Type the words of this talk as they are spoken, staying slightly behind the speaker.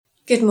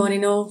Good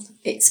morning all.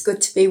 It's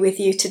good to be with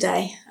you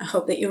today. I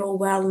hope that you're all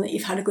well and that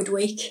you've had a good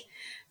week.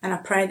 And I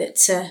pray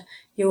that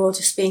you'll all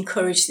just be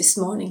encouraged this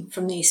morning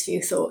from these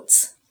few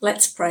thoughts.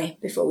 Let's pray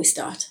before we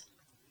start.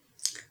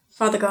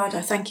 Father God, I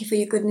thank you for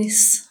your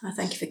goodness. I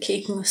thank you for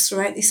keeping us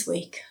throughout this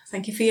week.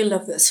 Thank you for your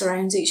love that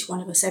surrounds each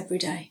one of us every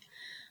day.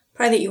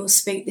 Pray that you will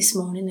speak this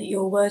morning, that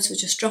your words will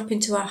just drop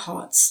into our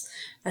hearts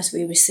as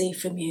we receive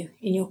from you.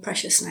 In your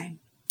precious name.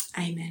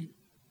 Amen.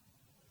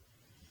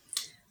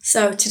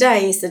 So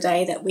today is the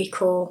day that we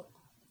call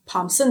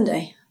Palm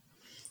Sunday,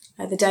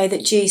 the day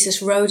that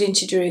Jesus rode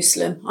into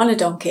Jerusalem on a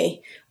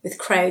donkey with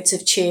crowds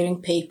of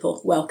cheering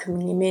people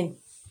welcoming him in.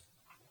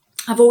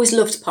 I've always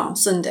loved Palm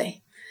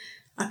Sunday.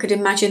 I could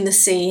imagine the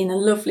scene, a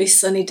lovely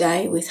sunny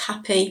day with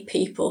happy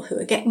people who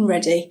are getting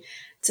ready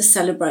to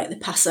celebrate the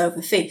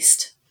Passover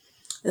feast.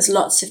 There's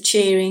lots of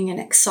cheering and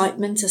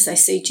excitement as they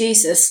see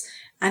Jesus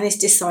and his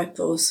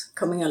disciples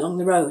coming along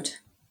the road.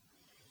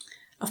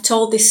 I've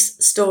told this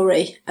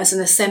story as an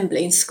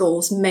assembly in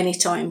schools many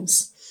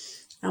times,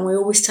 and we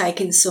always take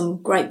in some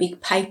great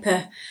big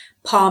paper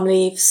palm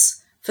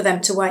leaves for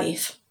them to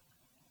wave.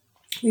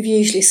 We've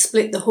usually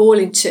split the hall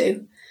in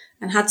two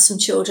and had some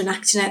children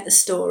acting out the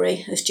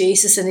story as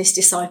Jesus and his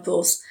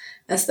disciples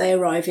as they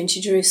arrive into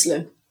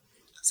Jerusalem.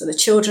 So the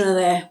children are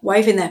there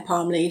waving their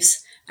palm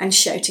leaves and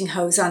shouting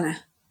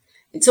Hosanna.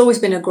 It's always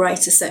been a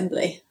great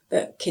assembly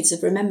that kids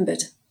have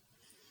remembered.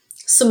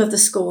 Some of the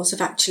schools have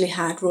actually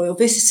had royal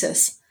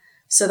visitors,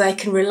 so they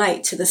can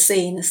relate to the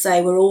scene as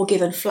they were all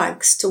given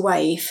flags to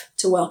wave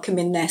to welcome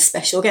in their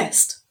special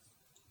guest.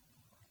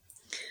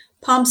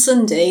 Palm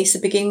Sunday is the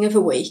beginning of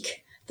a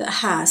week that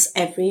has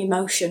every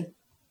emotion.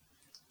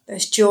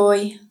 There's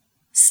joy,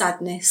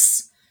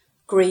 sadness,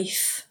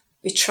 grief,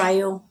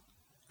 betrayal,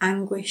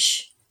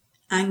 anguish,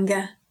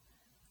 anger,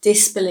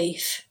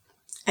 disbelief,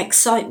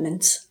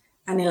 excitement,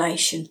 and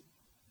elation.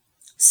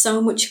 So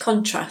much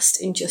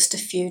contrast in just a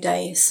few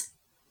days.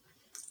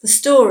 The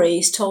story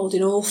is told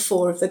in all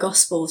four of the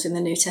Gospels in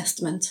the New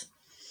Testament.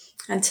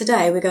 And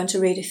today we're going to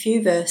read a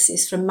few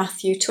verses from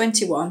Matthew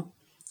 21,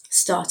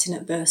 starting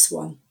at verse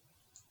 1.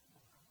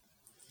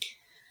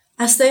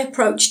 As they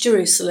approached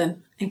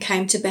Jerusalem and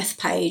came to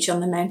Bethphage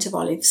on the Mount of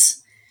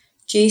Olives,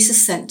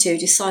 Jesus sent 2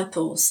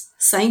 disciples,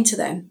 saying to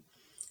them,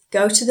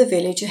 "Go to the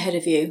village ahead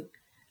of you,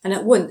 and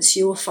at once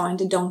you will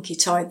find a donkey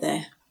tied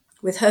there,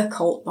 with her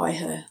colt by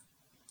her.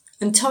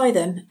 Untie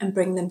them and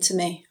bring them to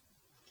me.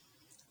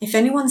 If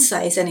anyone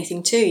says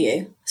anything to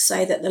you,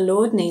 say that the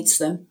Lord needs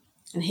them,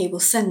 and he will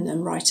send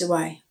them right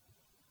away."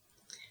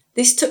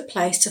 This took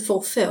place to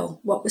fulfill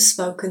what was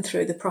spoken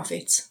through the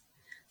prophet.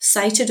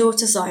 "Say to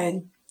daughter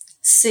Zion,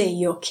 see,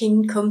 your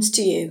king comes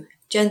to you,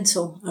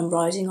 gentle and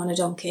riding on a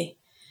donkey,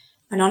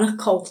 and on a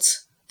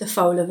colt, the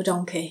foal of a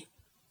donkey."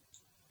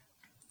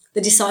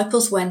 The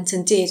disciples went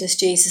and did as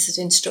Jesus had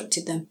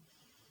instructed them.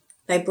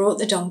 They brought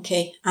the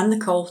donkey and the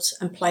colt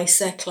and placed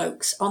their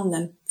cloaks on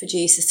them for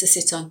Jesus to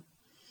sit on.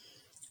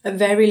 A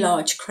very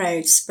large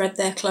crowd spread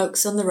their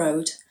cloaks on the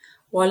road,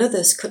 while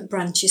others cut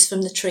branches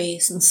from the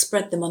trees and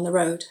spread them on the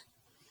road.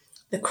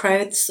 The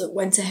crowds that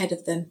went ahead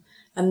of them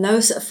and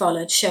those that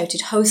followed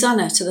shouted,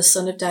 "Hosanna to the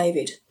Son of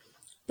David!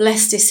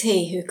 Blessed is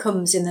he who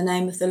comes in the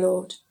name of the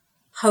Lord!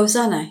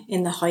 Hosanna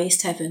in the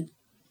highest heaven!"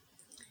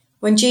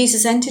 When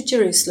Jesus entered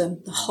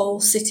Jerusalem, the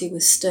whole city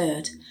was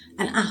stirred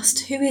and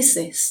asked, "Who is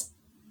this?"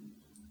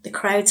 The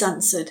crowds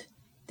answered,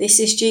 "This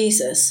is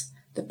Jesus,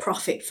 the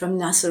prophet from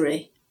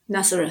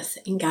Nazareth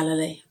in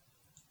Galilee."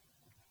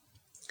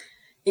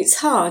 It's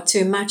hard to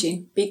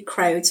imagine big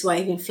crowds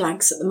waving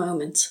flags at the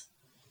moment.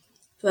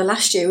 For the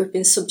last year, we've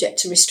been subject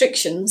to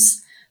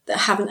restrictions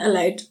that haven't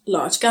allowed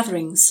large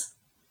gatherings.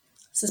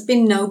 So there's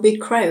been no big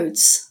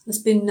crowds. There's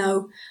been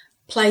no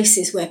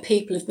places where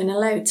people have been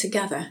allowed to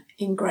gather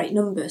in great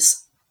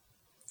numbers.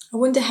 I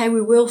wonder how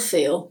we will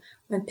feel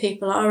when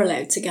people are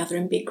allowed to gather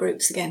in big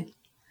groups again.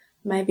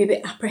 Maybe a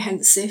bit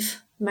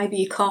apprehensive. Maybe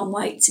you can't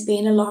wait to be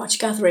in a large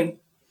gathering.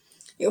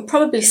 It'll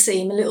probably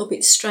seem a little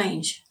bit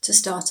strange to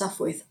start off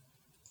with.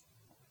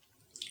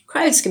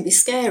 Crowds can be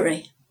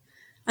scary,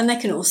 and they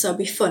can also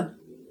be fun.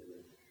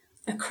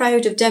 A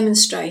crowd of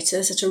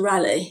demonstrators at a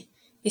rally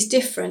is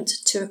different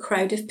to a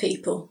crowd of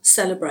people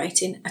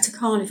celebrating at a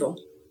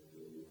carnival.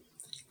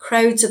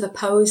 Crowds of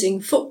opposing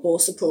football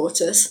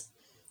supporters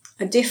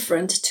are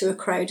different to a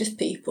crowd of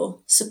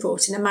people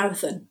supporting a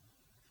marathon.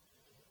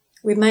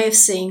 We may have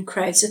seen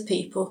crowds of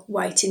people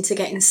waiting to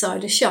get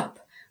inside a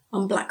shop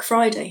on Black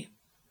Friday.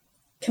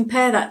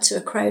 Compare that to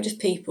a crowd of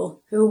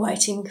people who are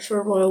waiting for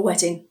a royal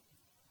wedding.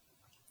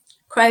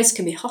 Crowds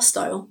can be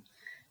hostile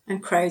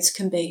and crowds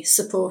can be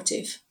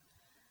supportive.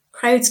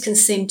 Crowds can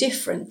seem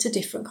different to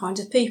different kinds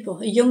of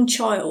people. A young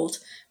child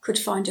could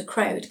find a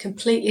crowd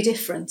completely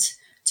different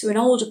to an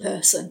older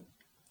person.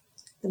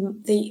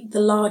 The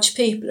large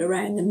people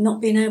around them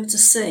not being able to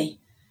see.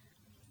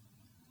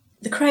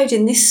 The crowd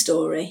in this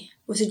story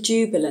was a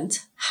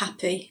jubilant,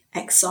 happy,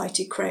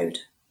 excited crowd.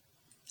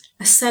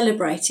 A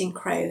celebrating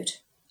crowd,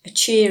 a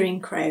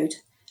cheering crowd,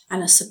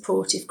 and a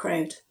supportive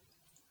crowd.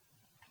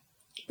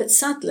 But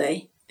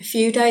sadly, a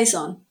few days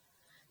on,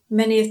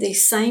 many of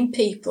these same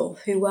people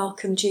who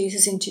welcomed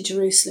Jesus into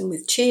Jerusalem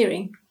with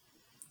cheering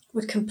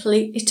would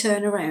completely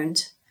turn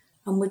around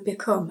and would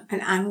become an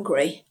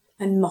angry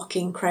and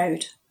mocking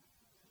crowd.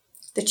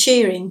 The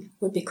cheering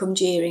would become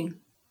jeering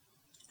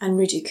and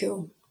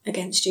ridicule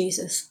against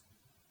Jesus.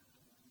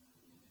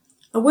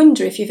 I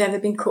wonder if you've ever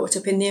been caught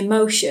up in the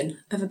emotion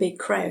of a big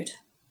crowd.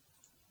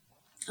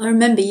 I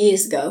remember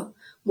years ago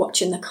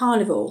watching the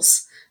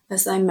carnivals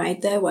as they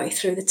made their way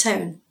through the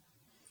town.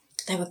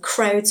 There were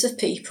crowds of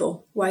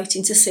people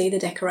waiting to see the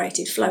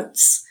decorated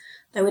floats.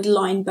 They would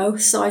line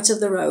both sides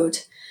of the road,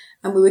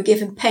 and we were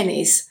given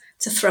pennies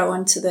to throw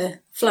onto the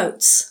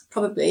floats,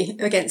 probably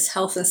against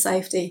health and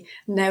safety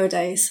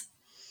nowadays.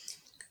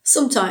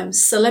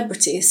 Sometimes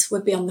celebrities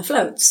would be on the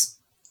floats.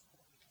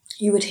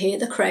 You would hear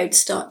the crowd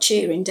start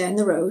cheering down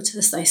the road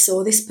as they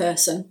saw this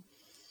person.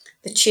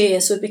 The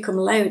cheers would become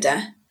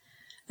louder,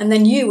 and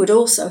then you would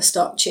also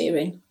start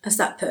cheering as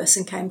that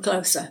person came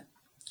closer,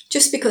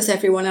 just because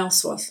everyone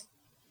else was.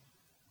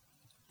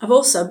 I've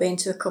also been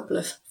to a couple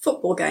of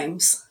football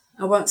games.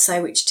 I won't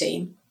say which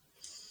team.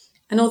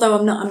 And although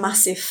I'm not a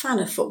massive fan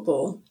of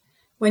football,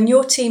 when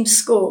your team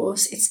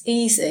scores, it's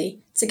easy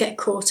to get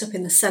caught up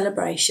in the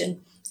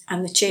celebration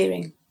and the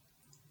cheering.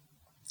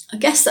 I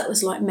guess that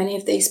was like many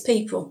of these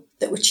people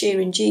that were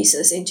cheering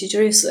Jesus into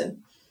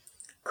Jerusalem,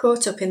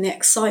 caught up in the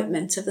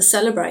excitement of the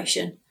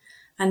celebration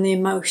and the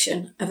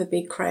emotion of a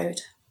big crowd.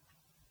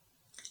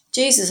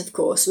 Jesus, of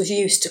course, was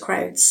used to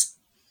crowds.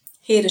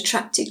 He had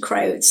attracted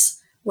crowds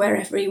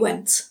wherever he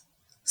went,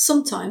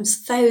 sometimes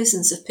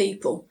thousands of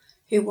people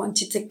who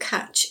wanted to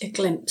catch a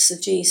glimpse of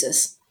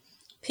Jesus,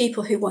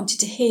 people who wanted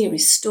to hear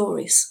his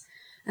stories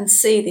and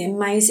see the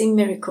amazing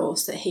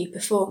miracles that he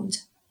performed.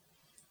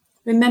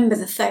 Remember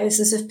the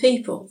thousands of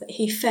people that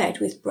he fed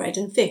with bread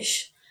and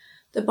fish.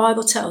 The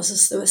Bible tells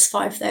us there was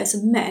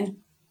 5,000 men,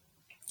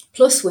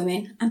 plus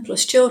women and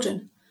plus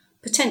children.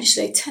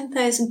 Potentially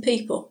 10,000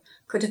 people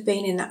could have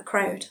been in that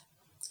crowd.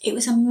 It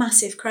was a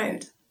massive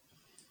crowd.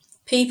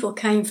 People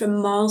came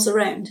from miles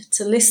around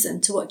to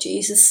listen to what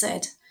Jesus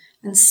said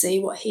and see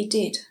what he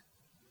did.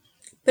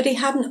 But he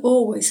hadn't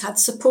always had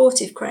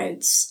supportive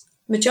crowds.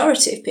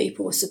 Majority of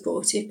people were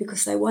supportive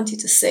because they wanted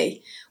to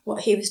see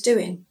what he was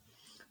doing.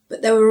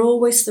 But there were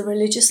always the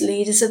religious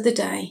leaders of the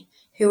day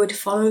who would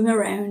follow him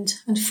around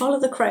and follow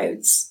the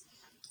crowds,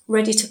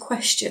 ready to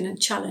question and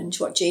challenge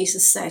what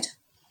Jesus said,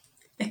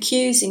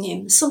 accusing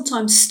him,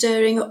 sometimes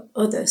stirring up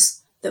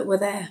others that were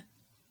there.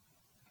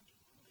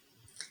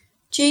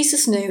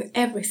 Jesus knew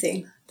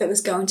everything that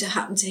was going to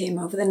happen to him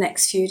over the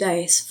next few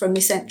days from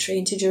his entry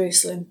into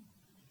Jerusalem.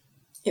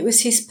 It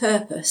was his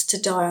purpose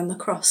to die on the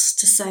cross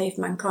to save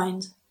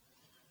mankind.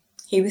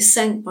 He was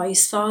sent by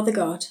his Father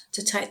God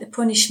to take the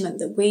punishment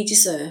that we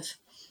deserve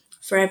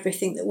for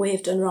everything that we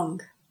have done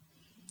wrong.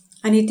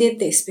 And he did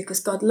this because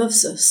God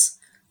loves us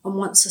and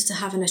wants us to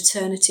have an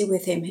eternity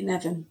with him in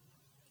heaven.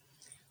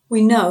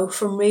 We know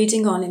from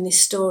reading on in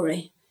this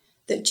story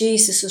that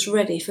Jesus was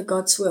ready for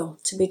God's will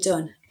to be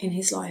done in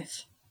his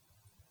life.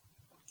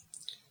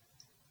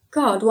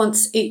 God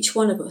wants each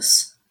one of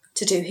us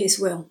to do his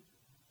will.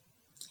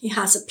 He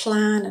has a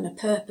plan and a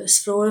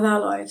purpose for all of our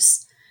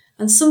lives,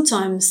 and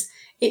sometimes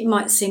it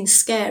might seem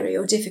scary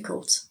or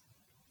difficult,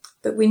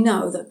 but we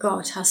know that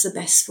God has the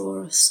best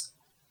for us.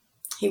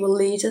 He will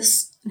lead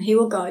us and he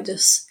will guide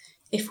us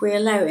if we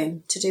allow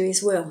him to do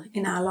his will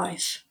in our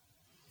life.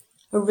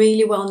 A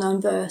really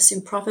well-known verse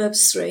in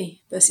Proverbs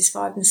 3, verses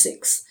 5 and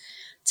 6,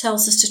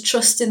 tells us to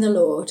trust in the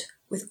Lord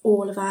with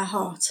all of our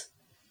heart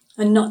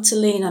and not to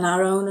lean on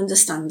our own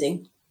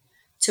understanding,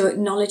 to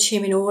acknowledge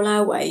him in all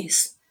our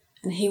ways,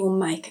 and he will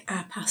make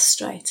our path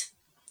straight.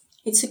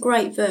 It's a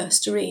great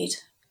verse to read.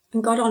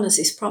 And God honours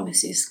his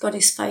promises. God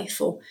is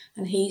faithful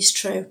and he is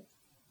true.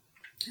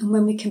 And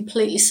when we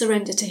completely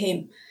surrender to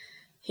him,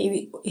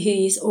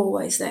 he is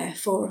always there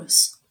for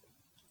us.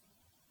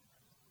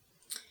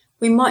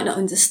 We might not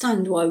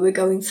understand why we're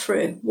going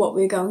through what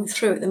we're going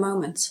through at the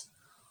moment,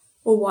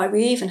 or why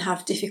we even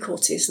have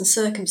difficulties and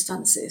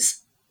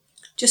circumstances.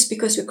 Just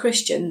because we're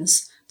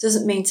Christians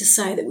doesn't mean to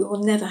say that we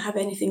will never have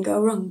anything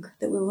go wrong,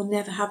 that we will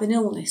never have an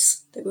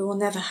illness, that we will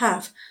never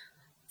have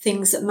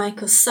things that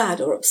make us sad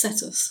or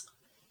upset us.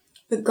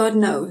 But God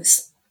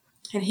knows,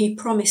 and he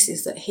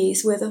promises that he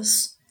is with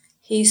us,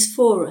 he's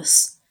for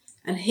us,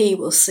 and he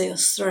will see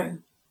us through.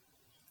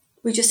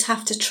 We just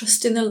have to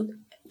trust in him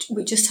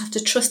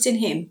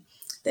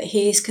that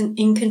he is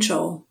in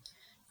control,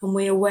 and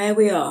we are where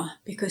we are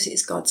because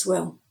it's God's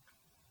will.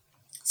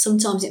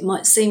 Sometimes it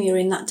might seem you're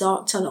in that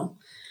dark tunnel,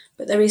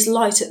 but there is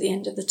light at the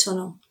end of the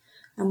tunnel,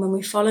 and when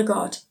we follow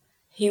God,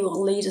 he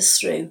will lead us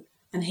through,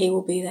 and he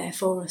will be there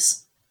for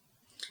us.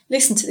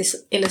 Listen to this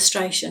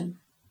illustration.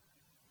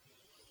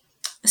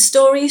 A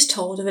story is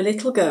told of a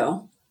little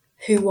girl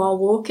who, while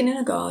walking in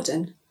a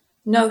garden,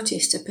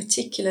 noticed a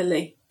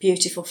particularly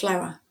beautiful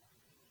flower.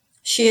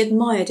 She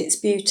admired its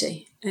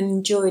beauty and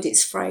enjoyed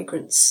its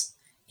fragrance.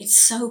 "It's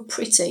so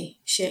pretty,"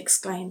 she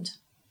exclaimed.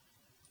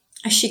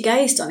 As she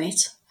gazed on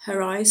it,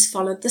 her eyes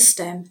followed the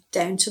stem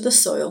down to the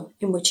soil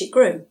in which it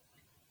grew.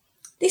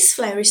 "This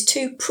flower is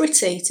too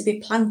pretty to be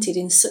planted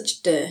in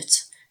such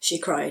dirt," she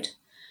cried.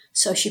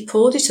 So she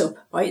pulled it up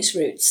by its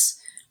roots,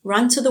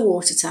 ran to the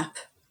water tap,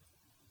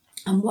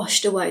 and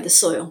washed away the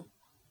soil.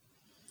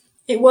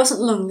 It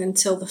wasn't long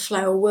until the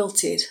flower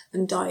wilted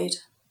and died.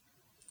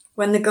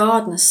 When the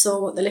gardener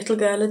saw what the little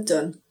girl had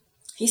done,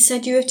 he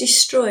said, "You have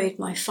destroyed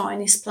my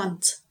finest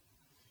plant."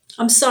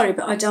 "I'm sorry,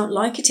 but I don't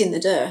like it in the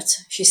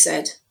dirt," she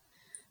said.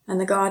 And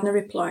the gardener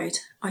replied,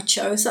 "I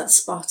chose that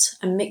spot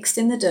and mixed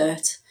in the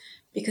dirt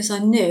because I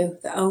knew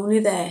that only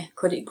there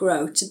could it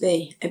grow to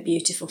be a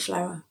beautiful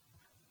flower."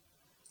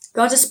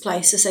 God has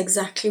placed us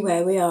exactly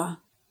where we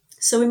are,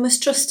 so we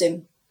must trust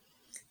him.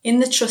 In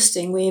the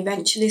trusting, we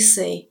eventually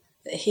see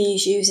that he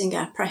is using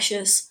our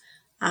pressures,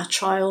 our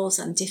trials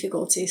and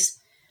difficulties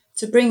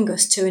to bring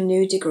us to a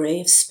new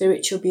degree of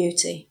spiritual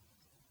beauty.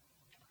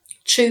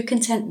 True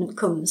contentment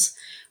comes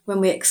when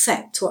we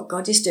accept what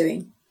God is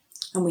doing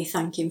and we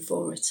thank him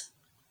for it.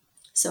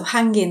 So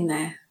hang in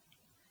there.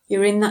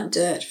 You're in that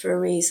dirt for a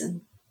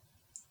reason.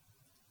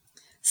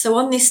 So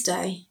on this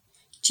day,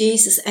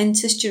 Jesus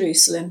enters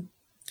Jerusalem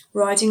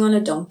riding on a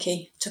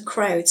donkey to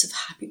crowds of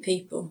happy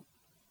people.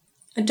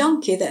 A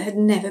donkey that had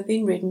never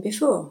been ridden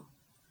before.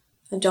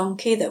 A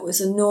donkey that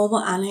was a normal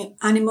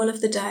animal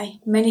of the day.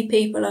 Many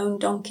people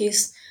owned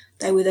donkeys.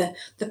 They were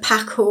the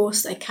pack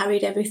horse. They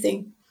carried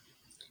everything.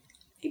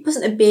 It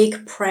wasn't a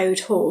big,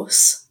 proud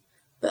horse,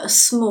 but a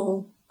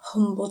small,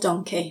 humble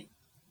donkey,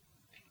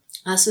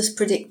 as was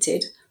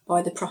predicted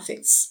by the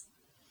prophets,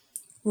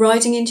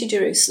 riding into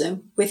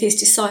Jerusalem with his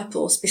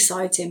disciples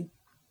beside him.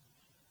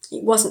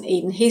 It wasn't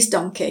even his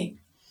donkey.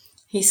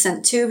 He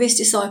sent 2 of his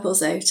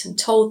disciples out and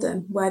told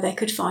them where they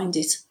could find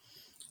it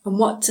and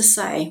what to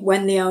say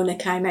when the owner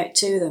came out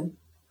to them.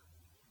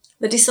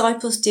 The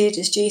disciples did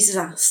as Jesus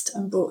asked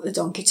and brought the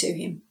donkey to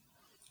him.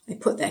 They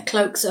put their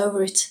cloaks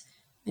over it,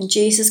 and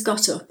Jesus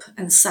got up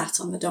and sat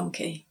on the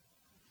donkey.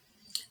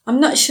 I'm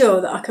not sure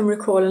that I can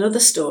recall another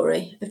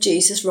story of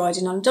Jesus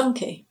riding on a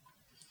donkey.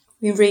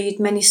 We read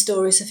many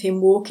stories of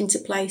him walking to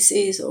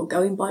places or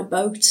going by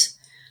boat,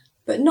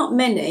 but not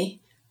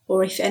many,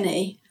 or if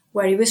any,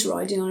 where he was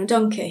riding on a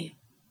donkey.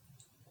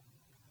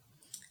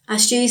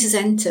 As Jesus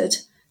entered,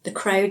 the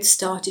crowd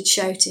started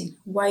shouting,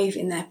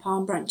 waving their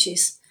palm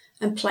branches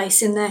and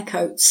placing their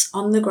coats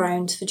on the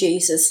ground for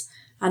Jesus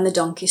and the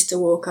donkeys to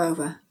walk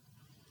over.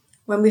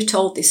 When we've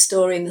told this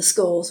story in the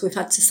schools, we've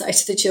had to say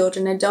to the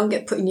children, "Now don't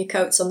get putting your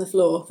coats on the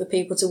floor for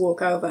people to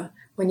walk over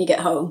when you get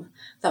home.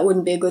 That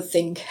wouldn't be a good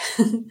thing."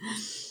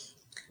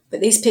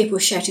 But these people were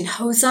shouting,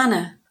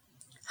 "Hosanna!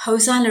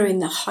 Hosanna in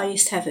the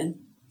highest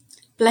heaven.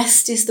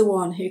 Blessed is the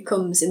one who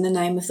comes in the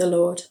name of the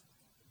Lord."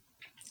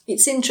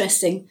 It's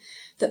interesting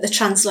that the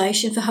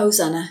translation for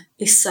Hosanna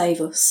is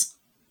 "save us."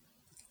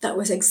 That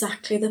was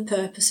exactly the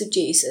purpose of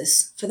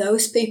Jesus for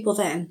those people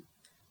then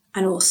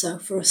and also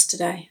for us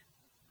today.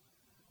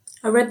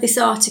 I read this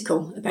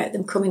article about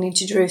them coming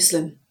into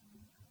Jerusalem.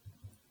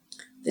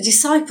 The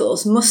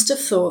disciples must have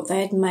thought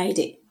they had made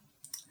it.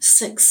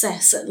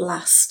 Success at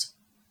last.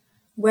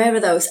 Where are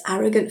those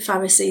arrogant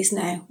Pharisees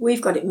now?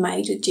 We've got it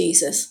made with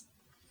Jesus.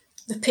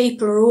 The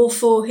people are all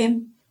for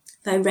him.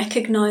 They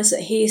recognise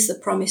that he is the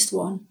promised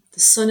one, the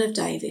Son of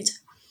David.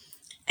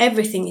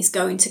 Everything is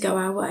going to go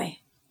our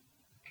way.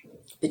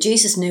 But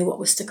Jesus knew what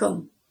was to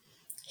come.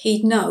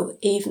 He'd know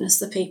even as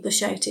the people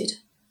shouted,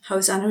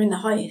 "Hosanna in the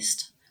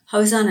highest.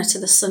 Hosanna to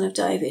the Son of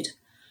David.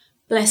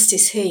 Blessed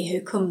is he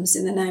who comes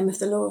in the name of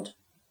the Lord."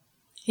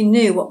 He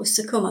knew what was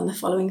to come on the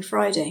following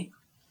Friday.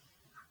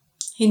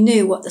 He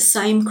knew what the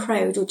same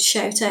crowd would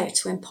shout out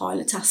when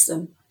Pilate asked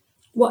them,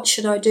 "What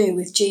should I do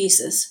with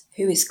Jesus,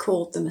 who is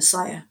called the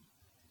Messiah?"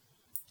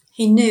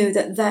 He knew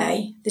that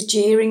they, the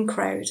jeering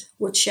crowd,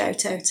 would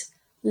shout out,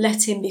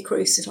 "Let him be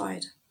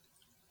crucified."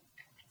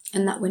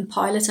 And that when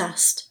Pilate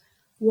asked,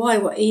 "Why,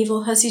 what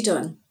evil has he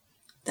done?"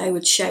 they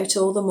would shout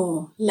all the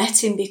more,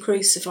 "Let him be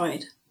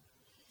crucified."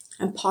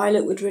 And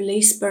Pilate would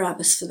release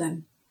Barabbas for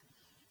them.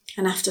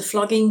 And after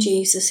flogging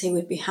Jesus, he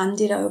would be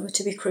handed over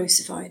to be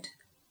crucified.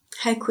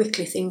 How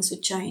quickly things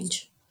would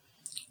change.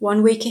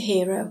 1 week a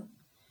hero,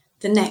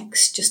 the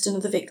next just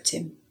another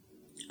victim,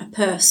 a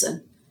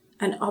person,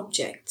 an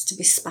object to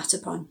be spat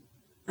upon,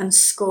 and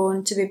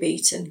scorned to be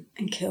beaten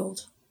and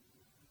killed.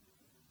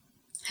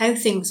 How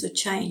things would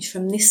change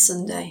from this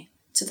Sunday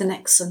to the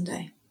next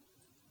Sunday.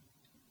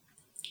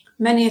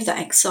 Many of that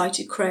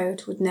excited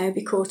crowd would now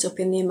be caught up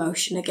in the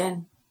emotion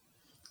again.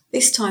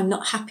 This time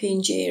not happy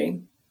and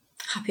cheering,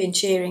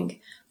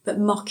 but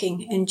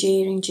mocking and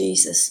jeering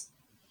Jesus,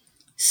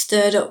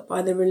 stirred up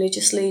by the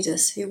religious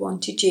leaders who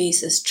wanted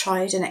Jesus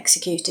tried and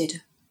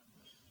executed.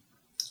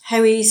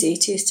 How easy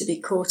it is to be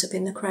caught up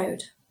in the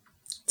crowd,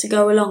 to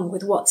go along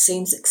with what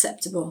seems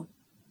acceptable.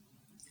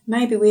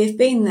 Maybe we have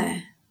been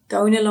there,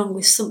 going along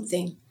with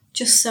something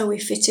just so we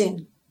fit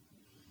in.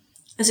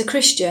 As a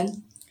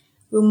Christian,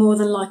 we'll more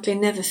than likely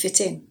never fit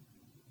in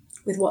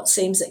with what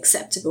seems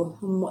acceptable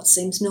and what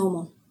seems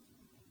normal.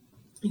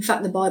 In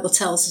fact, the Bible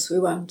tells us we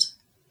won't.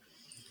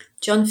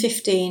 John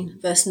 15,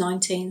 verse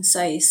 19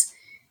 says,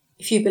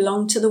 "If you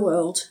belong to the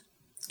world,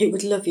 it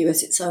would love you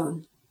as its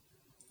own.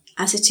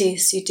 As it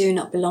is, you do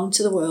not belong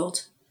to the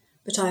world,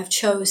 but I have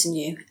chosen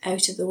you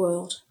out of the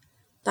world.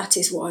 That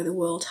is why the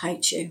world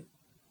hates you.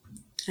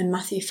 And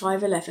Matthew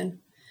 5:11,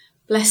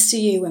 blessed are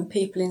you when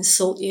people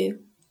insult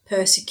you,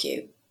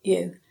 persecute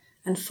you,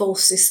 and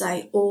falsely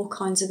say all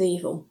kinds of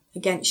evil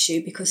against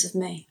you because of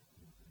me.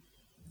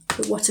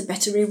 But what a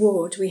better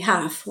reward we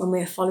have when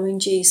we are following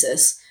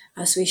Jesus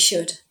as we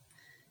should,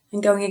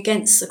 and going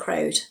against the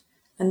crowd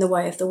and the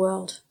way of the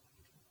world.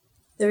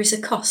 There is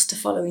a cost to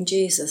following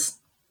Jesus,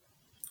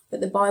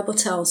 but the Bible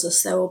tells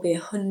us there will be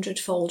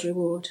 100-fold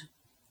reward.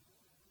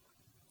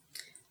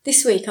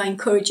 This week I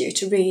encourage you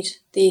to read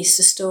the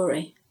Easter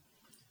story.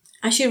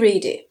 As you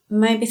read it,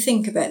 maybe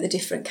think about the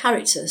different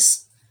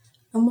characters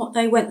and what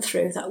they went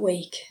through that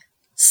week.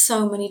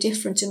 So many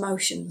different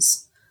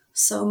emotions,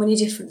 so many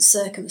different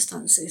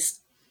circumstances.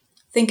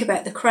 Think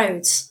about the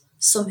crowds,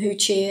 some who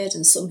cheered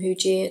and some who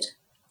jeered,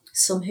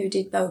 some who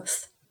did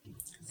both.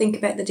 Think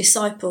about the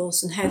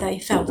disciples and how they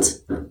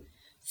felt.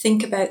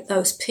 Think about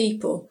those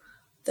people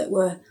that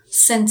were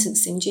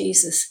sentencing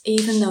Jesus,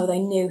 even though they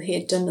knew he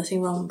had done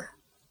nothing wrong.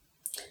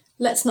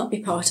 Let's not be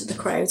part of the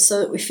crowd so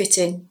that we fit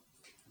in,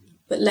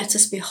 but let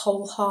us be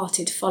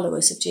wholehearted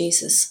followers of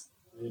Jesus.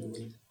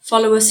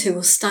 Followers who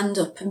will stand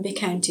up and be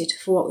counted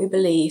for what we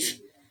believe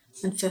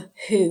and for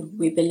who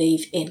we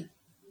believe in.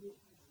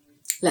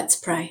 Let's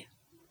pray.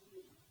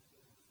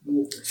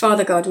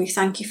 Father God, we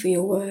thank you for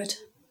your word.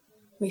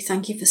 We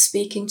thank you for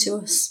speaking to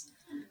us.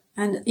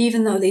 And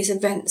even though these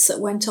events that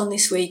went on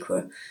this week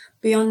were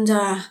beyond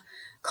our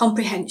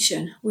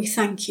comprehension, we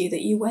thank you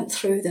that you went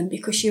through them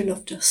because you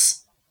loved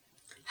us.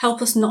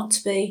 Help us not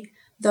to be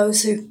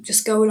those who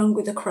just go along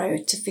with the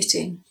crowd to fit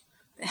in,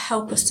 but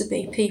help us to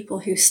be people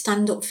who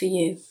stand up for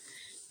you,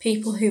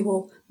 people who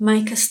will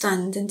make a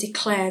stand and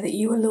declare that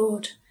you are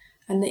Lord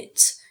and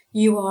that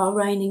you are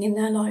reigning in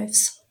their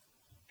lives.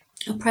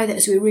 I pray that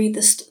as we read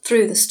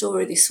through the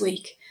story this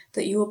week,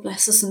 that you will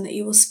bless us and that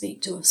you will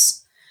speak to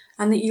us,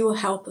 and that you will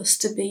help us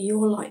to be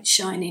your light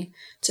shining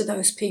to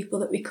those people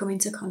that we come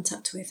into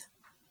contact with.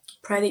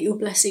 Pray that you'll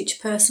bless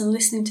each person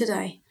listening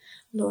today,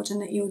 Lord,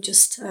 and that you'll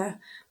just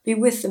be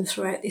with them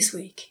throughout this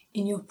week,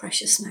 in your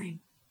precious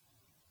name.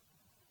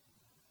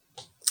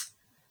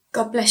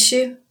 God bless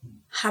you.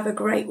 Have a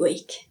great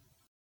week.